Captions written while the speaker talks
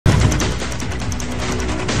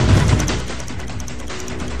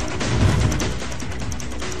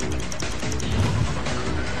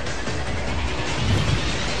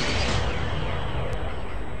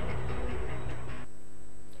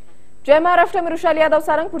जय महाराष्ट्र, मी ऋषाली यादव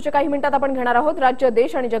सारंग। पुढच्या काही मिनिटात आपण घेणार आहोत राज्य,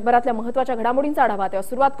 देश आणि जगभरातल्या महत्त्वाच्या घडामोडींचा आढावा। तेव्हा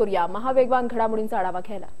सुरुवात करूया महावेगवान घडामोडींचा आढावा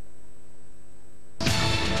घ्यायला।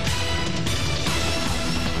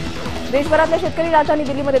 देशभरातले शेतकरी राजधानी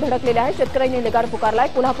दिल्लीमध्ये धडकलेले आहेत। शेतकऱ्यांनी निगार पुकारलाय।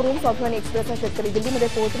 कोल्हापूरहून स्वाभिमानी एक्सप्रेसचे शेतकरी दिल्लीमध्ये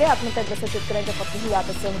पोहोचले। आत्महत्याग्रस्त शेतकऱ्यांच्या पत्नीही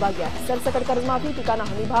यात सहभागी आहेत। सरसकट कर्जमाफी, पिकांना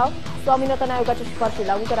हमीभाव, स्वामीनाथन आयोगाच्या शिफारशी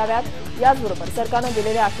लागू कराव्यात। याचबरोबर सरकारने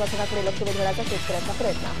दिलेल्या आश्वासनाकडे लक्ष वेधण्याचा शेतकऱ्यांचा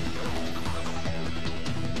प्रयत्न आहे।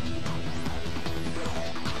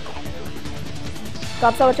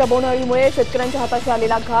 कापसावरच्या बोंडअळीमुळे शेतकऱ्यांच्या हाताशी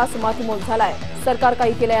आलेला घास मातीमोल झालाय। सरकार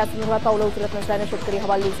काही केलं या संदर्भात पावलं उचलत नसल्याने शेतकरी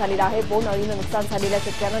हवालदिल झालेला आहे। बोंडअळीनं नुकसान झालेल्या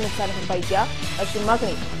शेतकऱ्यांना नुकसान भरपाई द्या, अशी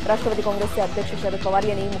मागणी राष्ट्रवादी काँग्रेसचे अध्यक्ष शरद पवार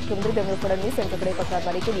यांनी मुख्यमंत्री देवेंद्र फडणवीस यांच्याकडे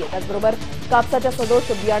पत्राद्वारे केली आहे। त्याचबरोबर कापसाच्या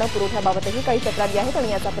सदोष बियाणं पुरवठ्याबाबतही काही तक्रारी आहेत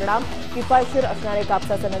आणि याचा परिणाम किफायतशीर असणारे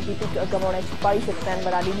कापसाचं नगदी पीक गमावण्याची पाळी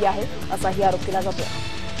शेतकऱ्यांवर आलेली आहे, असाही आरोप केला जातो।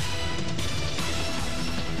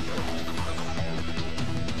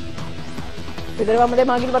 विदर्भामध्ये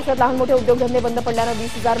मागील वर्षात लहान मोठे उद्योगधंदे बंद पडल्याने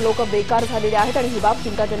 20,000 लोक बेकार झालेले आहेत आणि ही बाब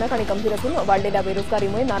चिंताजनक आणि गंभीर असून वाढलेल्या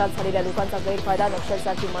बेरोजगारीमुळे नाराज झालेल्या लोकांचा गैरफायदा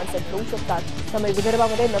नक्षलसारखी माणसं घेऊ शकतात। त्यामुळे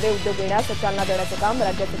विदर्भामध्ये नवे उद्योग येण्यास चालना देण्याचं काम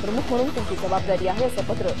राज्याचे प्रमुख म्हणून तुमची जबाबदारी आहे, असं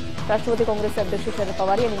पत्र राष्ट्रवादी काँग्रेसचे अध्यक्ष शरद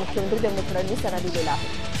पवार यांनी मुख्यमंत्री देवेंद्र फडणवीस यांना दिलेलं आहे।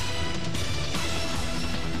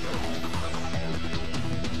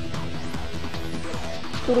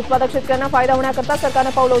 तूर उत्पादक शेतकऱ्यांना फायदा होण्याकरता सरकारनं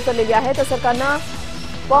पावलं उचललेली आहे। तर सरकारनं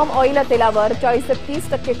पॉम ऑइल तेलावर 40 ते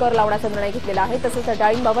 30% कर लावण्याचा निर्णय घेतलेला आहे। तसंच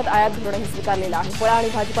डाळींबाबत आयात धोरणही स्वीकारलेलं आहे। फळं आणि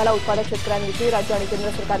भाजीपाला उत्पादक शेतकऱ्यांविषयी राज्य आणि केंद्र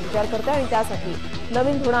सरकार विचार करते आणि त्यासाठी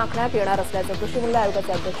नवीन धोरण आखण्यात येणार असल्याचं कृषी मूल्य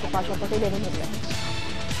आयोगाचे अध्यक्ष पाशा पटेल यांनी म्हटलं।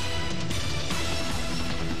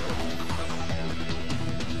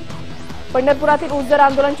 पंढरपुरातील ऊस दर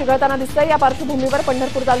आंदोलन चिघळताना दिसतंय। या पार्श्वभूमीवर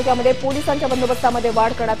पंढरपूर तालुक्यामध्ये पोलिसांच्या बंदोबस्तामध्ये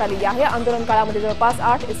वाढ करण्यात आलेली आहे। आंदोलन काळामध्ये जवळपास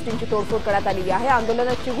 8 एसटींची तोडफोड करण्यात आलेली आहे।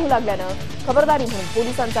 आंदोलनात चिघळू लागल्यानं खबरदारी म्हणून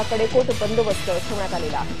पोलिसांचा कडेकोट बंदोबस्त ठेवण्यात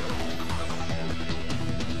आलेला आहे।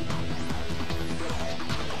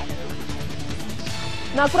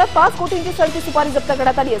 नागपुरात 5 कोटींची सळती सुपारी जप्त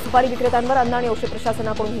करण्यात आली आहे। सुपारी विक्रेत्यांवर अन्न आणि औषध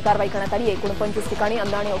प्रशासनाकडून ही कारवाई करण्यात आली आहे। एकूण 25 ठिकाणी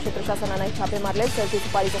अन्न आणि औषध प्रशासनाने छापे मारले। सळती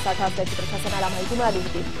सुपारीचा साठा असल्याची प्रशासनाला माहिती मिळाली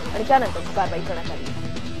होती आणि त्यानंतर ही कारवाई करण्यात आली।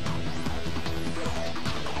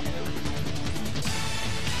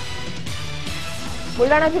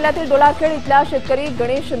 बुलढाणा जिल्ह्यातील डोलारखेड इथला शेतकरी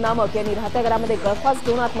गणेश नामक यांनी राहत्या घरामध्ये गळफास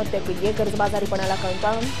घेऊन आत्महत्या केली आहे। कर्जबाजारीपणाला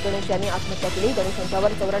कंटाळून गणेश यांनी आत्महत्या केली। गणेश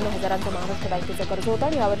यांच्यावर 94,000चं महाराष्ट्र बँकेचं कर्ज होतं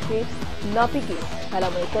आणि यावर्षी नापिकी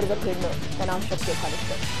झाल्यामुळे कर्ज फेडणं त्यांना अशक्य झालं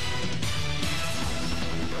होतं।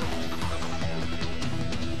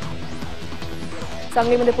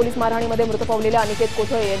 सांगलीमध्ये पोलीस मारहाणीमध्ये मृत पावलेल्या अनिकेत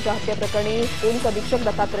कोथळे यांच्या हत्येप्रकरणी पोलीस अधीक्षक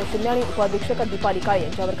दत्तात्रय शिंदे आणि उपअधीक्षक दीपाली काळे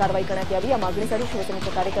यांच्यावर कारवाई करण्यात यावी, या मागणीसाठी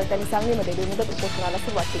शिवसेनेच्या कार्यकर्त्यांनी सांगलीमध्ये बेमुदत उपोषणाला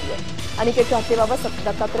सुरुवात केली आहे। अनिकेतच्या हत्येबाबत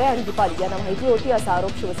दत्तात्रय आणि दीपाली यांना माहिती होती, असा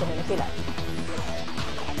आरोप शिवसेनेने केला आहे।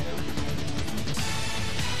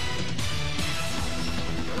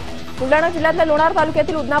 बुलढाणा जिल्ह्यातल्या लोणार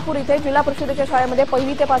तालुक्यातील उदनापूर इथे जिल्हा परिषदेच्या शाळेमध्ये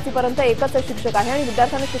 1ली ते 5वी पर्यंत एकच शिक्षक आहे आणि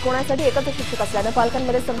विद्यार्थ्यांना शिकवण्यासाठी एकच शिक्षक असल्यानं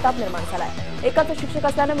पालकांमध्ये संताप निर्माण झाला आहे। एकच शिक्षक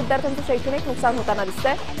असल्यानं विद्यार्थ्यांचं शैक्षणिक नुकसान होताना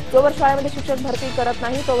दिसतंय। जोवर शाळेमध्ये शिक्षक भरती करत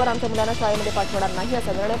नाही तोवर आमच्या मुलांना शाळेमध्ये पाठवणार नाही,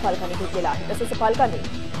 असा निर्णय पालकांनी घेतलेला आहे। तसंच पालकांनी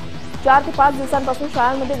 4 ते 5 दिवसांपासून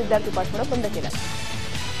शाळांमध्ये विद्यार्थी पाठवणं बंद केलं आहे।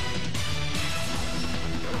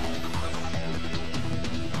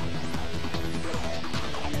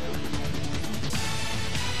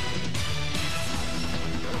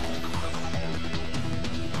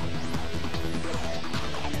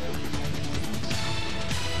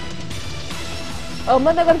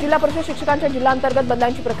 अहमदनगर जिल्हा परिषद शिक्षकांच्या जिल्हांतर्गत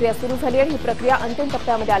बदलांची प्रक्रिया सुरू झाली आहे। ही प्रक्रिया अंतिम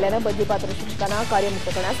टप्प्यामध्ये आल्यानं बदलीपात्र शिक्षकांना कार्यमुक्त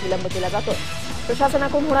करण्यास विलंब केला जातो।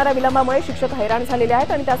 प्रशासनाकडून होणाऱ्या विलंबामुळे शिक्षक हैराण झालेले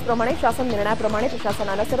आहेत आणि त्याचप्रमाणे शासन निर्णयाप्रमाणे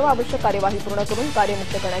प्रशासनाला सर्व आवश्यक कार्यवाही पूर्ण करून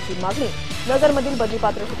कार्यमुक्त करण्याची मागणी नगरमधील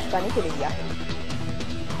बदलीपात्र शिक्षकांनी केलेली आहे।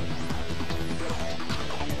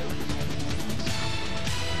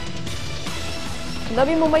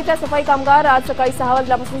 नवी मुंबईच्या सफाई कामगार आज सकाळी 6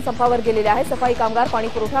 वाजल्यापासून संपावर गेलेले आहेत। सफाई कामगार,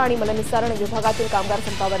 पाणीपुरवठा आणि मलनिस्सारण विभागातील कामगार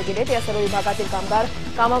संपावर गेलेत। या सर्व विभागातील कामगार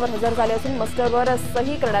कामावर हजर झाले असून मस्टरवर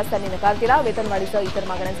सही करण्यास त्यांनी नकार दिला। वेतनवाढीसह इतर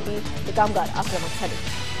मागण्यांसाठी हे कामगार आक्रमक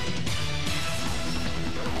झाले।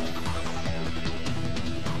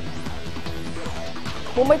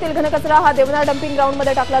 मुंबईतील घनकचरा हा देवनार डम्पिंग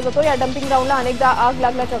ग्राउंडमध्ये टाकला जातो। या डम्पिंग ग्राउंडला अनेकदा आग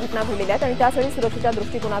लागल्याच्या घटना घडलेल्या आहेत आणि त्यासाठी सुरक्षेच्या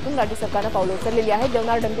दृष्टिकोनातून राज्य सरकारनं पावलं उचललेली आहेत।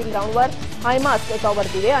 देवनार डम्पिंग ग्राउंडवर हायमास्ट टॉवर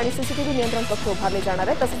दिवे आणि सीसीटीव्ही नियंत्रण कक्ष उभारले जाणार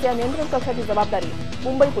आहेत। तसंच या नियंत्रण कक्षाची जबाबदारी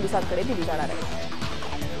मुंबई पोलिसांकडे दिली जाणार आहे।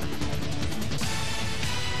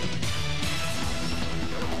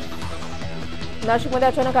 नाशिकमध्ये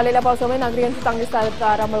अचानक आलेल्या पावसामुळे नागरिकांची चांगलीच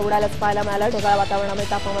तारांबळ उडाल्याचं पाहायला मिळालं। ढगाळ वातावरणामुळे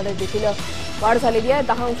तापमानात देखील वाढ झालेली आहे।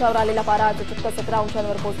 10 अंशावर आलेला पारा आज चक्क 17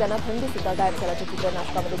 अंशांवर पोहोचल्यानं थंडी सुद्धा गायब झाल्याचे चित्र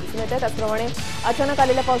नाशकामध्ये दिसून येते। त्याचप्रमाणे अचानक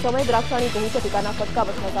आलेल्या पावसामुळे द्राक्ष आणि गहूच्या पिकांना फटका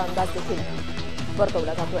बसण्याचा अंदाज देखील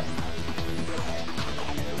वर्तवला जातोय।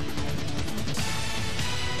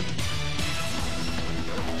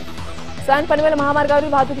 सॅन पनवेल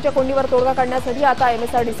महामार्गावरील वाहतुकीच्या कोंडीवर तोडगा काढण्यासाठी आता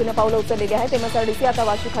एमएसआरडीसीने पावलं उचललेली आहेत। एमएसआरडीसी आता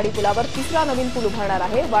वाशी खाडी पुलावर तिसरा नवीन पूल उभारणार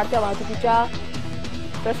आहे। वाढत्या वाहतुकीच्या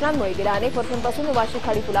प्रश्नांमुळे गेल्या अनेक वर्षांपासून वाशी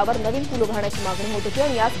खाडी पुलावर नवीन पूल उभारण्याची मागणी होत होती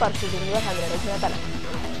आणि याच पार्श्वभूमीवर हा निर्णय घेण्यात आला।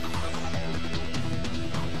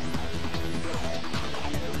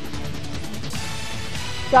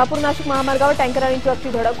 शहापूर नाशिक महामार्गावर टँकर आणि ट्रकची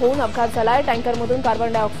धडक होऊन अपघात झालाय। टँकरमधून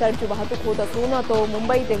कार्बन डायऑक्साईडची वाहतूक होत असून तो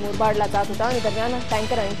मुंबई ते मुरबाडला जात होता आणि दरम्यान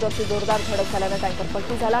टँकर आणि ट्रकची जोरदार धडक झाल्यानं टँकर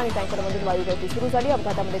पलटी झाला आणि टँकरमधून वायुगळती सुरू झाली।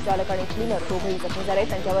 अपघातामध्ये चालक आणि क्लीनर दोघेही जखमी झाले।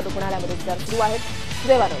 त्यांच्यावर रुग्णालयामध्ये उपचार सुरू आहेत।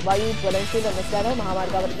 सुदैवानं वायू ज्वलनशील नसल्यानं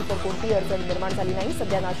महामार्गावर इतर कोणतीही अडचण निर्माण झाली नाही।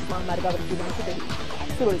 सध्या नाशिक महामार्गावरची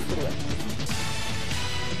वाहतूकही सुरळीत सुरू आहे।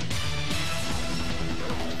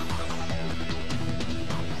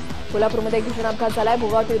 कोल्हापूरमध्ये एक भीषण अपघात झालाय।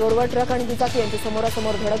 भोगावती रोडवर ट्रक आणि दुचाकी यांची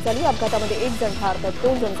समोरासमोर धडक झाली। अपघातामध्ये 1 जण ठार तर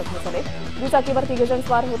 2 जण जखमी झाले। दुचाकीवर 3 जण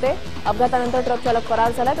स्वार होते। अपघातानंतर ट्रक चालक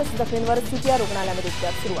फरार झाला तसंच जखमींवर सीपीआर रुग्णालयामध्ये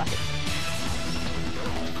उपचार सुरू आहेत।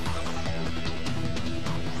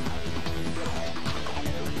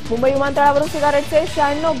 मुंबई विमानतळावरून सिगारेटचे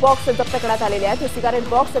 96 बॉक्स जप्त करण्यात आलेले आहेत। हे सिगारेट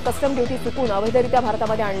बॉक्स कस्टम ड्युटी चुकून अवैधरित्या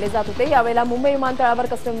भारतामध्ये आणले जात होते। यावेळेला मुंबई विमानतळावर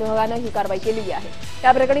कस्टम विभागानं ही कारवाई केलेली आहे।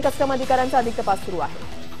 या प्रकरणी कस्टम अधिकाऱ्यांचा अधिक तपास सुरू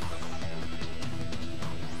आहे।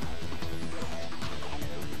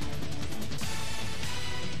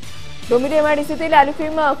 डोंबिवली एमआयडीसीतील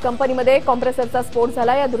अॅल्युफिल्म कंपनीमध्ये कॉम्प्रेसरचा स्फोट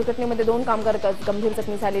झाला। या दुर्घटनेमध्ये 2 कामगार गंभीर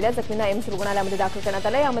जखमी झालेले आहेत। जखमींना एम्स रुग्णालयामध्ये दाखल करण्यात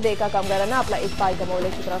आलं। यामध्ये एका कामगारानं आपला एक पाय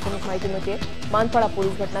गमावल्याची प्राथमिक माहिती मिळते। मानपाडा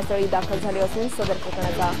पोलीस घटनास्थळी दाखल झाले असून सदर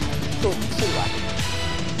प्रकरणाचा शोध सुरू आहे।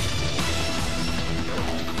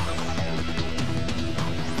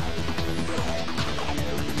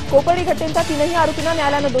 कोपर्डी घटनेच्या 3ही आरोपींना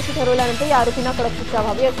न्यायालयानं दोषी ठरवल्यानंतर या आरोपींना कडक शिक्षा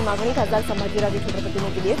व्हावी अशी मागणी खासदार संभाजीराजे छत्रपतींनी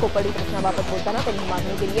केली आहे। कोपर्डी प्रश्नाबाबत बोलताना त्यांनी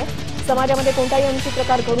मागणी केली आहे। समाजामध्ये कोणताही अनुचित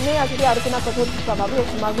प्रकार घडू नये यासाठी आरोपींना कठोर शिक्षा व्हावी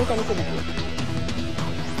अशी मागणी त्यांनी केली आहे।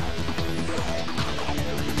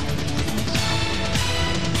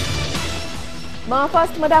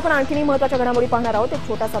 महाफास्टमध्ये आपण आणखीनही महत्त्वाच्या घडामोडी पाहणार आहोत। एक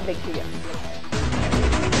छोटासा ब्रेक घेऊया।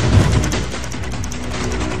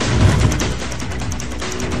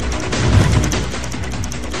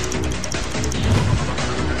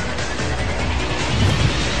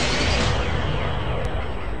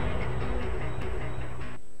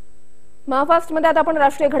 महाफास्टमध्ये आता आपण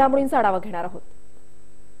राष्ट्रीय घडामोडींचा आढावा घेणार आहोत।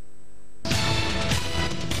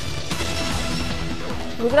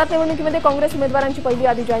 गुजरात निवडणुकीमध्ये काँग्रेस उमेदवारांची पहिली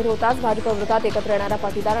यादी जाहीर होताच भाजपविरोधात एकत्र येणारा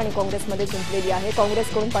पाटीदार आणि काँग्रेसमध्ये गुंतलेली आहे।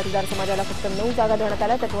 काँग्रेसकडून पाटीदार समाजाला फक्त 9 जागा देण्यात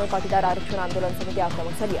आल्या। त्यामुळे पाटीदार आरक्षण आंदोलन समिती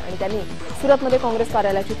आक्रमक झाली आणि त्यांनी सुरतमध्ये काँग्रेस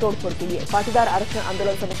कार्यालयाची तोडफोड केली आहे। पाटीदार आरक्षण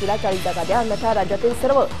आंदोलन समितीला 40 जागा द्या, अन्यथा राज्यातील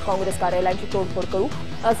सर्व काँग्रेस कार्यालयांची तोडफोड करू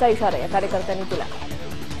असा इशारा या कार्यकर्त्यांनी दिला।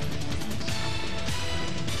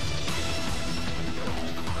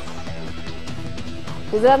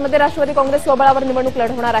 गुजरातमध्ये राष्ट्रवादी काँग्रेस स्वबळावर निवडणूक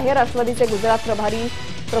लढवणार आहे। राष्ट्रवादीचे गुजरात प्रभारी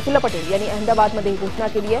प्रफुल्ल पटेल यांनी अहमदाबादमध्ये ही घोषणा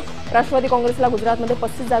केली आहे। राष्ट्रवादी काँग्रेसला गुजरातमध्ये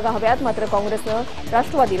 35 जागा हव्यात, मात्र काँग्रेसनं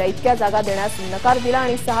राष्ट्रवादीला इतक्या जागा देण्यास नकार दिला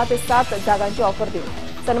आणि 6 ते 7 जागांची ऑफर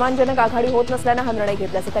दिली। सन्मानजनक आघाडी होत नसल्यानं हा निर्णय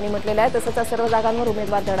घेतल्याचं त्यांनी म्हटलेलं आहे। तसंच सर्व जागांवर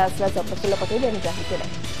उमेदवार देणार असल्याचं प्रफुल्ल पटेल यांनी जाहीर केलं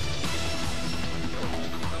आहे।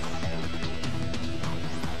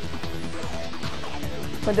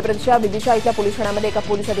 मध्य प्रदेशच्या विदिशा इथल्या पोलीस ठाण्यामध्ये एका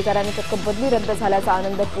पोलीस अधिकाऱ्याने चक्क बदली रद्द झाल्याचा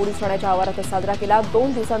आनंद पोलीस ठाण्याच्या आवारातच साजरा केला।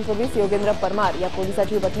 2 दिवसांपूर्वीच योगेंद्र परमार या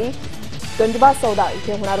पोलिसाची बदली गंजबाज सौदा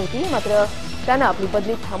इथे होणार होती, मात्र त्यानं आपली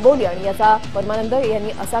बदली थांबवली आणि याचा परमानंद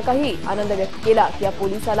यांनी असा काही आनंद व्यक्त केला की या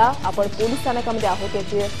पोलिसाला आपण पोलीस स्थानकामध्ये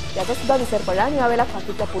आहोत याचा सुद्धा विसर पडला आणि यावेळेला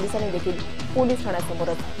खाकीच्या पोलिसांनी देखील पोलीस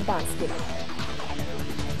ठाण्यासमोरच डान्स केला।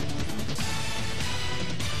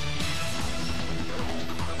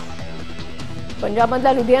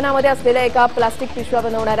 पंजाबमधल्या लुधियानामध्ये असलेल्या एका प्लास्टिक पिशव्या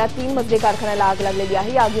बनवणाऱ्या 3 मजली कारखान्याला आग लागलेली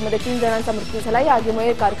आहे। या आगीमध्ये 3 जणांचा मृत्यू झाला। या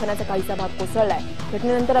आगीमुळे कारखान्याचा काहीसा भाग कोसळलाय।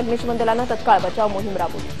 घटनेनंतर अग्निशमन दलानं तत्काळ बचाव मोहीम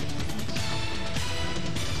राबवली।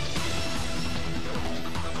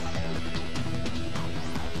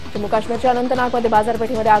 जम्मू काश्मीरच्या अनंतनागमध्ये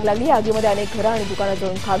बाजारपेठेमध्ये आग लागली। या आगीमध्ये अनेक घरं आणि दुकानं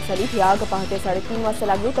जळून खाक झाली। ही आग पहाटे 3:30 वाजता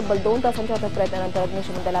लागली। तब्बल 2 तासांच्या अथक प्रयत्नानंतर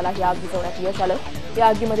अग्निशमन दलाला ही आग विझवण्यात यश आलं। या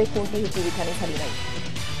आगीमध्ये कोणतीही जीवितहानी झाली नाही।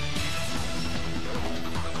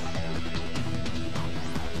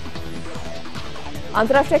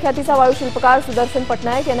 आंतरराष्ट्रीय ख्यातीचा वाळूशिल्पकार सुदर्शन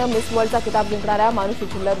पटनायक यानं मिस वर्ल्डचा किताब जिंकणाऱ्या मानुषी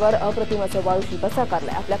छिल्लरवर अप्रतिम असं वाळूशिल्प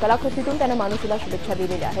साकारलंय। आपल्या कलाकृतीतून त्यानं मानुषीला शुभेच्छा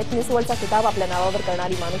दिलेल्या आहेत। मिस वर्ल्डचा किताब आपल्या नावावर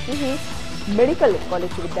करणारी मानुषी ही मेडिकल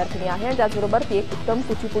कॉलेजची विद्यार्थिनी आहे आणि त्याचबरोबर ती एक उत्तम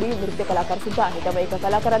कुचिपुडी नृत्य कलाकार सुद्धा आहे। त्यामुळे एका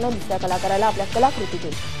कलाकारानं दुसऱ्या कलाकाराला आपल्या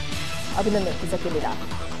कलाकृतीतून अभिनंदन तिचं केलेलं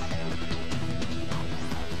आहे।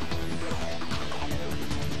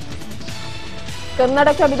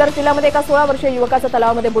 कर्नाटकच्या बिदर जिल्ह्यामध्ये एका 16 वर्षीय युवकाचा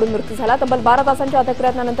तलावामध्ये बुडून मृत्यू झाला। तब्बल 12 तासांच्या अथक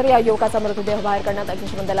प्रयत्नानंतर या युवकाचा मृतदेह बाहेर काढण्यात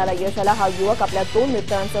अग्निशमन दलाला यश आलं। हा युवक आपल्या 2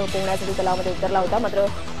 मित्रांसह पोहण्यासाठी तलावामध्ये उतरला होता, मात्र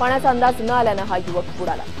पाण्याचा अंदाज न आल्यानं हा युवक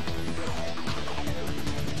बुडाला।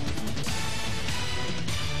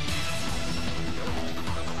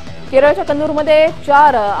 केरळच्या कन्नूरमध्ये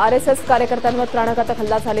 4 आरएसएस कार्यकर्त्यांवर प्राणघातक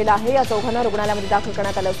हल्ला झालेला आहे। या चौघांना रुग्णालयामध्ये दाखल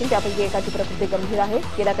करण्यात आलं असून त्यापैकी एकाची प्रकृती गंभीर आहे।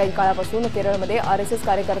 गेल्या काही काळापासून केरळमध्ये आरएसएस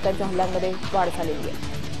कार्यकर्त्यांच्या हल्ल्यांमध्ये वाढ झालेली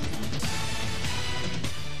आहे।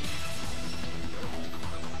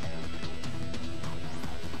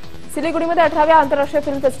 सिलिगुडीमध्ये 18व्या आंतरराष्ट्रीय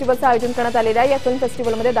फिल्म फेस्टिवलचं आयोजन करण्यात आलेलं आहे। या फिल्म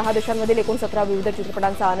फेस्टिवलमध्ये 10 देशांमधील एकूण 17 विविध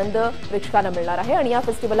चित्रपटांचा आनंद प्रेक्षकांना मिळणार आहे आणि या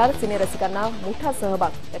फेस्टिवलला सिनेरसिकांना मोठा सहभाग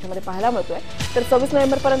त्याच्यामध्ये पाहायला मिळतोय। तर 24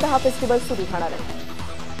 नोव्हेंबरपर्यंत हा फेस्टिवल सुरू राहणार आहे।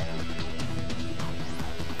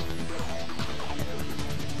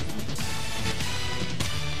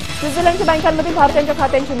 स्वित्झर्लंडच्या बँकांमधील भारतीयांच्या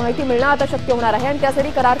खात्यांची माहिती मिळणं आता शक्य होणार आहे आणि त्यासाठी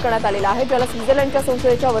करार करण्यात आलेला आहे, ज्याला स्वित्झर्लंडच्या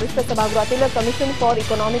संसदेच्या वरिष्ठ सभागृहातील commission for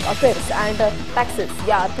economic affairs and taxes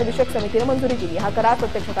या अर्थविषयक समितीने मंजुरी दिली। हा करार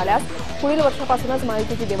प्रत्यक्षात आल्यास पुढील वर्षापासूनच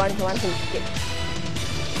माहितीची देवाणघेवाण होऊ शकेल।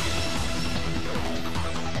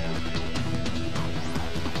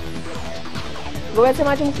 गोव्याचे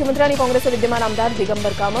माजी मुख्यमंत्री आणि काँग्रेसचे विद्यमान आमदार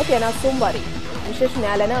दिगंबर कामत यांना सोमवारी विशेष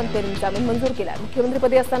न्यायालयानं अंतरिम जामीन मंजूर केला।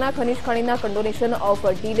 मुख्यमंत्रीपदी असताना खनिज खाणींना कंडोनेशन ऑफ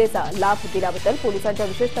डीलेचा लाभ दिल्याबद्दल पोलिसांच्या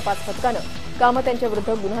विशेष तपास पथकानं कामत यांच्याविरुद्ध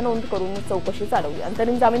गुन्हा नोंद करून चौकशी चालवली।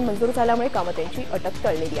 अंतरिम जामीन मंजूर झाल्यामुळे कामत यांची अटक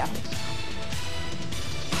टळलेली आहे।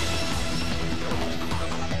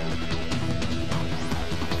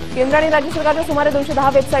 केंद्र आणि राज्य सरकारच्या सुमारे 210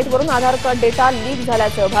 वेबसाईटवरून आधार कार्ड डेटा लीक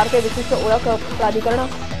झाल्याचं भारतीय विशिष्ट ओळख प्राधिकरण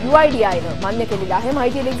UIDAIनं मान्य केलेलं आहे।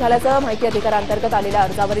 माहिती लीक झाल्याचं माहिती अधिकारांतर्गत आलेल्या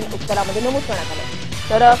अर्जावरील उत्तरामध्ये नमूद करण्यात आलं।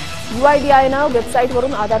 तर UIDAIनं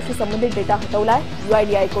वेबसाईटवरून आधारशी संबंधित डेटा हटवलाय।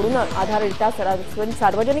 UIDAIकडून आधार डेटा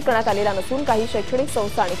सार्वजनिक करण्यात आलेला नसून काही शैक्षणिक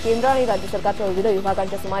संस्था आणि केंद्र आणि राज्य सरकारच्या विविध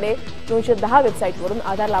विभागांच्या सुमारे 210 वेबसाईटवरून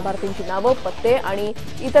आधार लाभार्थींची नावं, पत्ते आणि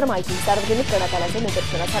इतर माहिती सार्वजनिक करण्यात आल्याचं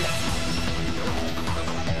निदर्शनास आलं।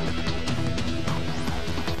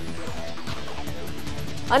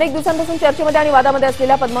 अनेक दिवसांपासून चर्चेमध्ये आणि वादामध्ये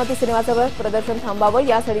असलेल्या पद्मावती सिनेमाचं प्रदर्शन थांबावं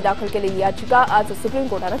यासाठी दाखल केलेली याचिका आज सुप्रीम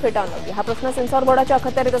कोर्टानं फेटाळून लावली। हा प्रश्न सेन्सॉर बोर्डाच्या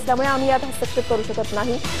अखत्यारीत असल्यामुळे आम्ही यात हस्तक्षेप करू शकत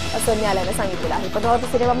नाही असं न्यायालयानं सांगितलेलं आहे।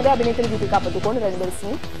 पद्मावती सिनेमामध्ये अभिनेत्री दीपिका पदुकोण, रणबीर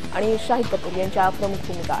सिंग आणि शाहिद कपूर यांच्या प्रमुख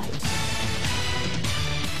भूमिका आहेत।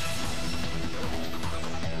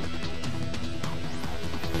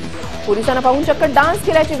 पोलिसांना पाहून चक्क डान्स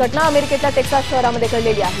केल्याची घटना अमेरिकेतल्या टेक्सास शहरामध्ये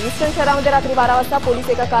घडलेली आहे। ह्युस्टन शहरामध्ये रात्री 12 वाजता पोलीस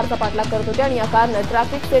एका कारचा पाठलाग करत होते आणि या कारनं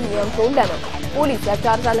ट्रॅफिकचे नियम तोडल्यानं पोलीस या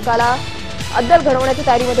 4 चालकाला अद्दल घडवण्याची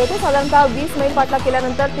तयारीमध्ये होते। साधारणतः 20 मैल पाठलाग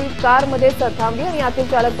केल्यानंतर ती कारमध्येच थांबली आणि आतील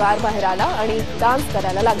चालक बाहेर आला आणि डान्स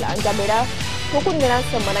करायला लागला आणि त्या बेड्या ठोकून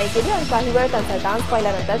घेण्यास मनाई केली आणि काही वेळ त्यांचा डान्स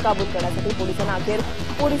पाहिल्यानंतर काबूत करण्यासाठी पोलिसांना अखेर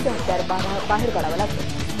पोलिस हत्यार बाहेर काढावं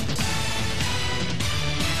लागलं।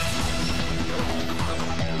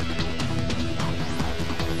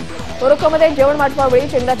 मोरोक्कोमध्ये जेवण वाटपावेळी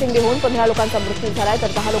चेंगराचेंगरी होऊन 15 लोकांचा मृत्यू झालाय,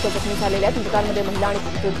 तर 10 लोक जखमी झालेले आहेत। मृतांमध्ये महिला आणि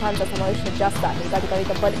वृद्धांचा समावेश जास्त आहे। एका ठिकाणी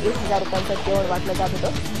तब्बल 1000 रुपयांचं जेवण वाटलं जात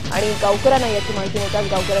होतं आणि गावकऱ्यांना याची माहिती मिळताच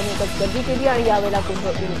गावकऱ्यांनी एकच गर्दी केली आणि यावेळेला गोंधळ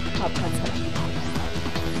उडून हा अपघात झाला।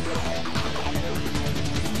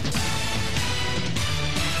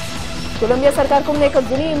 कोलंबिया सरकारकडून एक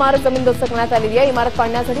जुनी इमारत जमीनदोस्त करण्यात आलेली आहे। इमारत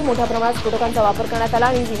पाडण्यासाठी मोठ्या प्रमाणात स्फोटकांचा वापर करण्यात आला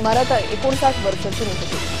आणि ही इमारत 59 वर्ष जुनी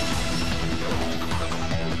होती।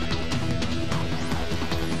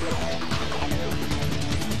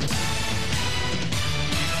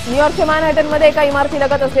 न्यूयॉर्कच्या मॅनहॅटनमध्ये एका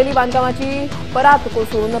इमारतीलगत असलेली बांधकामाची परात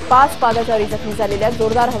कोसळून 5 पादचारी जखमी झालेले आहेत।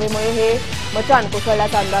 जोरदार हवेमुळे हे मचान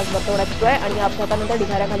कोसळल्याचा अंदाज वर्तवण्यात येतोय आणि या अपघातानंतर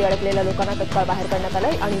ढिगाऱ्याखाली अडकलेल्या लोकांना तत्काळ बाहेर काढण्यात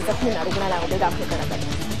आलंय आणि जखमींना रुग्णालयामध्ये दाखल करण्यात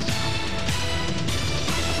आलं।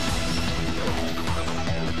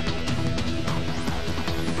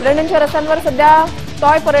 लंडनच्या रस्त्यांवर सध्या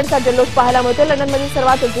टॉय परेडचा जल्लोष पाहायला मिळतो। लंडनमधील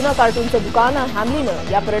सर्वात जुनं कार्टूनचं दुकान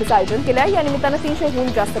हॅमलीनं या परेडचं आयोजन केलं आहे। या निमित्तानं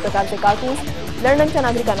 300हून जास्त प्रकारचे कार्टून्स लंडनच्या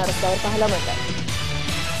नागरिकांना रस्त्यावर पाहायला मिळतात।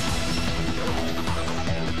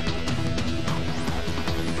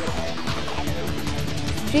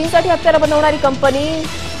 चीनसाठी हत्यारं बनवणारी कंपनी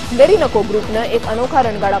मेरिनको ग्रुपनं एक अनोखा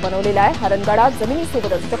रणगाडा बनवलेला आहे। हा रणगाडा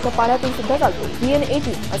जमिनीसोबतच चक्क पाण्यातून सुद्धा चालतो।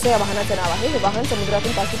 VN-80 असं या वाहनाचं नाव आहे। हे वाहन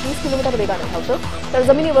समुद्रातून 530 किलोमीटर वेगानं धावतं, तर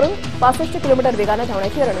जमिनीवरून 65 किलोमीटर वेगानं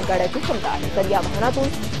धावण्याची रणगाड्याची क्षमता आहे। तर या वाहनातून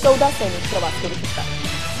 14 सैनिक प्रवास करू शकतात।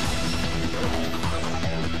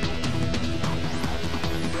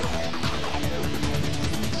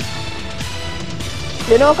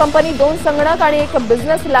 लिनोवो कंपनी 2 संगणक आणि एक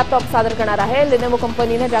बिझनेस लॅपटॉप सादर करणार आहे। लिनोवो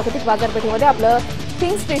कंपनीने जागतिक बाजारपेठेमध्ये आपलं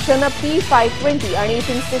थिंकस्टेशन P520 आणि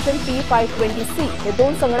थिंकस्टेशन P520C हे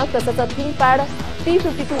 2 संगणक तसंच थिंकपॅड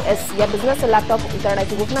P52S या बिझनेस लॅपटॉप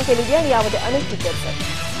उतरण्याची घोषणा केली आहे आणि यामध्ये अनेक फीचर्स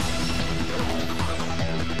आहेत।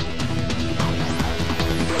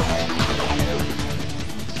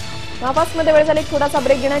 महापास्टमध्ये वेळ झाली एक थोडासा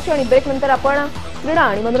ब्रेक घेण्याची आणि ब्रेक नंतर आपण क्रीडा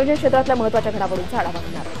आणि मनोरंजन क्षेत्रातल्या महत्त्वाच्या घडामोडींचा आढावा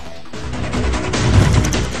घेणार आहोत।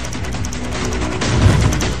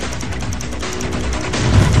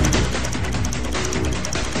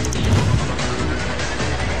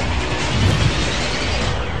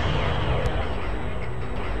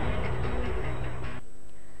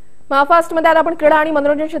 महाफास्टमध्ये आता आपण क्रीडा आणि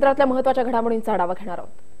मनोरंजन क्षेत्रातल्या महत्त्वाच्या घडामोडींचा आढावा घेणार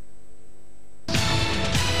आहोत।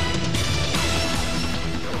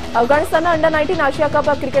 अफगाणिस्ताननं अंडर-19 आशिया कप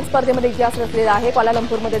क्रिकेट स्पर्धेमध्ये इतिहास रचलेला आहे।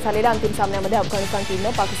 क्वालालंपूरमध्ये झालेल्या अंतिम सामन्यामध्ये अफगाणिस्तान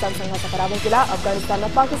टीमनं पाकिस्तान संघाचा पराभव केला।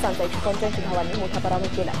 अफगाणिस्ताननं पाकिस्तानचा 185 धावांनी मोठा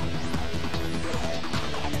पराभव केला।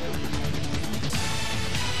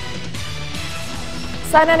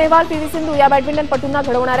 सायना नेहवाल, पीव्ही सिंधू या बॅडमिंटनपटूंना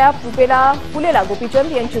घडवणाऱ्या पुलेला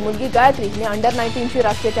गोपीचंद यांची मुलगी गायत्री हिने अंडर-19 ची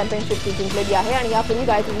राष्ट्रीय चॅम्पियनशिप जिंकलेली आहे आणि यापूर्वी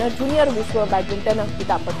गायत्रीनं ज्युनियर विश्व बॅडमिंटन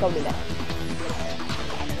किताब पटकावलेला आहे।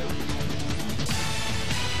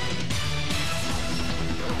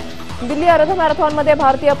 दिल्ली अर्ध मॅरेथॉनमध्ये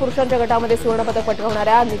भारतीय पुरुषांच्या गटामध्ये सुवर्णपदक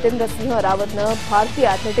पटकावणाऱ्या नितेंद्र सिंह रावतनं भारतीय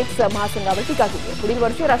अॅथलेटिक्स महासंघावर टीका केली आहे। पुढील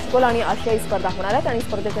वर्षी राष्ट्रकुल आणि आशियाई स्पर्धा होणार आहेत आणि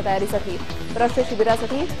स्पर्धेच्या तयारीसाठी राष्ट्रीय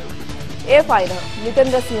शिबिरासाठी एफआयनं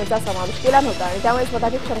नितेंद्र सिंहचा समावेश केला नव्हता आणि त्यामुळे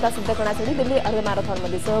स्वतःची क्षमता सिद्ध करण्यासाठी दिल्ली अर्ध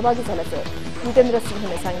मॅरेथॉनमध्ये सहभागी झाल्याचं नितेंद्र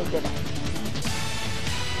सिंहने सांगितलं।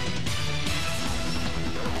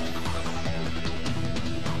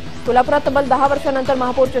 कोल्हापुरात तब्बल 10 वर्षांनंतर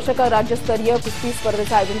महापौर चषक राज्यस्तरीय कुस्ती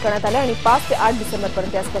स्पर्धेचं आयोजन करण्यात आलं आणि 5 ते 8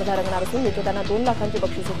 डिसेंबरपर्यंत या स्पर्धा रंगणार असून विजेत्यांना 2 लाखांची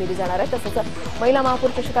बक्षिसं दिली जाणार आहेत। तसंच महिला महापौर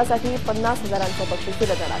चषकासाठी 50,000चं बक्षीस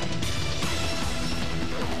दिलं जाणार आहे।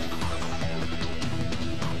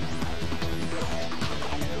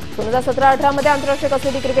 दोन 2017-18 मध्ये आंतरराष्ट्रीय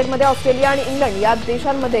कसोटी क्रिकेटमध्ये ऑस्ट्रेलिया आणि इंग्लंड या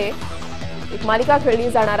देशांमध्ये एक मालिका खेळली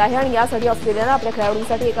जाणार आहे आणि यासाठी ऑस्ट्रेलियानं आपल्या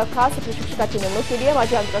खेळाडूंसाठी एका खास प्रशिक्षकाची नेमणूक केली आहे।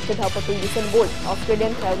 माजी आंतरराष्ट्रीय धावपटू युसेन बोल्ट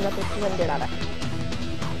ऑस्ट्रेलियन खेळाडूंना प्रशिक्षण देणार आहे।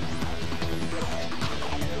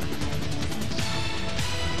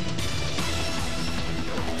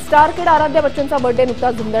 स्टार किड आराध्या बच्चनचा बर्थडे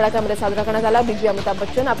नुकताच धुमधडाक्यामध्ये साजरा करण्यात आला। बिग बी अमिताभ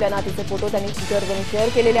बच्चन आपल्या नातीचे फोटो त्यांनी ट्विटरवरून शेअर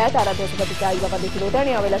केलेले आहेत। आराध्यासोबत तिच्या आई बाबा देखील होते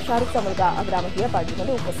आणि यावेळेला शाहरुखचा मुलगा अब्रामही या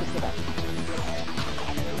पार्टीमध्ये उपस्थित होता।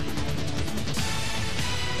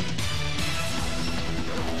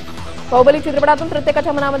 बाहुबली चित्रपटातून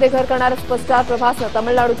प्रत्येकाच्या मनामध्ये घर करणारा सुपरस्टार प्रभासनं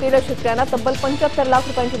तामिळनाडूतील शेतकऱ्यांना तब्बल 75 लाख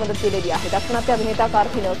रुपयांची मदत केलेली आहे। दाक्षिणात्य अभिनेता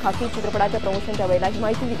कार्थिनं खाकी चित्रपटाच्या प्रमोशनच्या वेळेला ही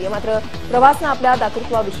माहिती दिली आहे। मात्र प्रभासनं आपल्या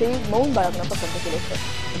दातृत्वाविषयी मौन बाळगणं पसंत केलं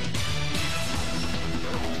होतं।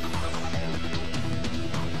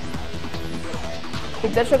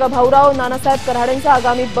 दिग्दर्शक भाऊराव नानासाहेब कराडेंचा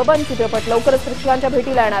आगामी बबन चित्रपट लवकरच प्रेक्षकांच्या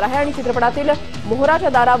भेटीला येणार आहे आणि चित्रपटातील मोहराच्या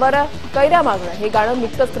दारावर कैऱ्या मागणं हे गाणं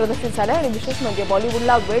नुकतंच प्रदर्शित झालंय आणि विशेष म्हणजे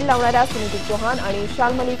बॉलिवूडला वेळ लावणाऱ्या सुनीती चौहान आणि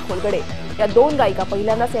शाल्मली खोलगडे या 2 गायिका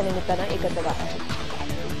पहिल्यांदाच या निमित्तानं एकत्र गात आहेत।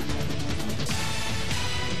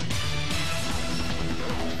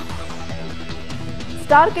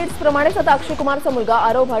 स्टार किड्स प्रमाणेच आता अक्षय कुमारचा मुलगा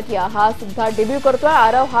आरव भाटिया हा सुद्धा डेब्यू करतोय।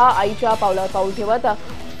 आरव हा आईच्या पावलावर पाऊल ठेवत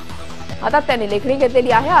आता त्याने लेखणी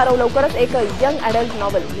घेतलेली आहे। आरव लवकरच एक यंग अडल्ट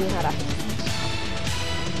नॉव्हेल लिहिणार आहे।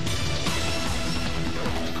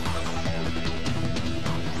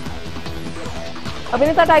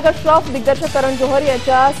 अभिनेता टायगर श्रॉफ दिग्दर्शक करण जोहर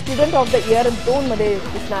याच्या स्टुडंट ऑफ द इयर 2 मध्ये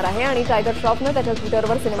दिसणार आहे आणि टायगर श्रॉफनं त्याच्या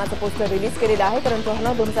ट्विटरवर सिनेमाचं पोस्टर रिलीज केलेलं आहे। करण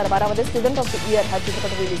जोहरनं 2012 मध्ये स्टुडंट ऑफ द इयर हा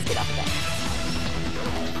चित्रपट रिलीज केला होता।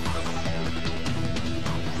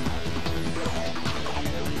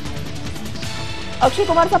 अक्षय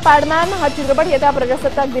कुमारचा पॅडमॅन हा चित्रपट येत्या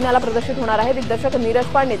प्रजासत्ताक दिनाला प्रदर्शित होणार आहे। दिग्दर्शक नीरज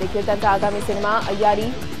पांडे देखील त्यांचा आगामी सिनेमा अय्यारी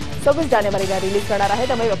 26 जानेवारीला रिलीज करणार आहे।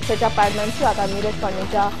 त्यामुळे अक्षयच्या पॅडमॅनची आता नीरज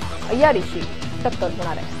पांडेच्या अय्यारीशी टक्कर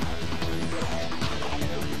होणार आहे।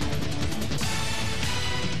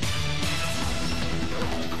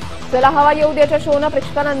 चला हवा येऊ द्याच्या शोनं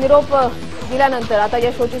प्रेक्षकांना निरोप दिल्यानंतर आता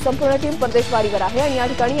या शोची संपूर्ण टीम परदेशवारीवर आहे आणि या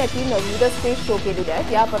ठिकाणी या टीमनं विविध स्टेज शो केलेले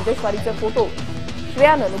आहेत। या परदेशवारीचे फोटो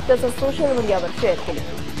श्रेयानं नुकतंच सोशल मीडियावर शेअर केले।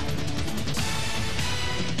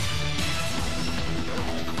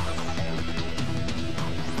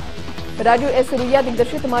 राजू एस रुईया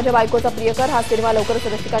दिग्दर्शित माझ्या बायकोचा प्रियकर हा सिनेमा लवकरच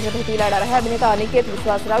रसिकांच्या भेटीला येणार आहे। अभिनेता अनिकेत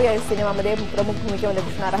विश्वासराव या सिनेमामध्ये प्रमुख भूमिकेमध्ये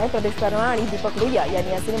दिसणार आहे। प्रदेश शर्मा आणि दीपक रुईया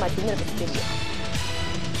यांनी या सिनेमाची निर्मिती केली आहे।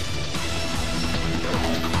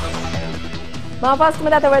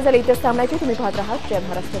 महाफास्टमध्ये आता वेळ झाली इथेच थांबण्याची। तुम्ही पाहत राहा जय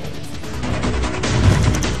महाराष्ट्र न्यूज।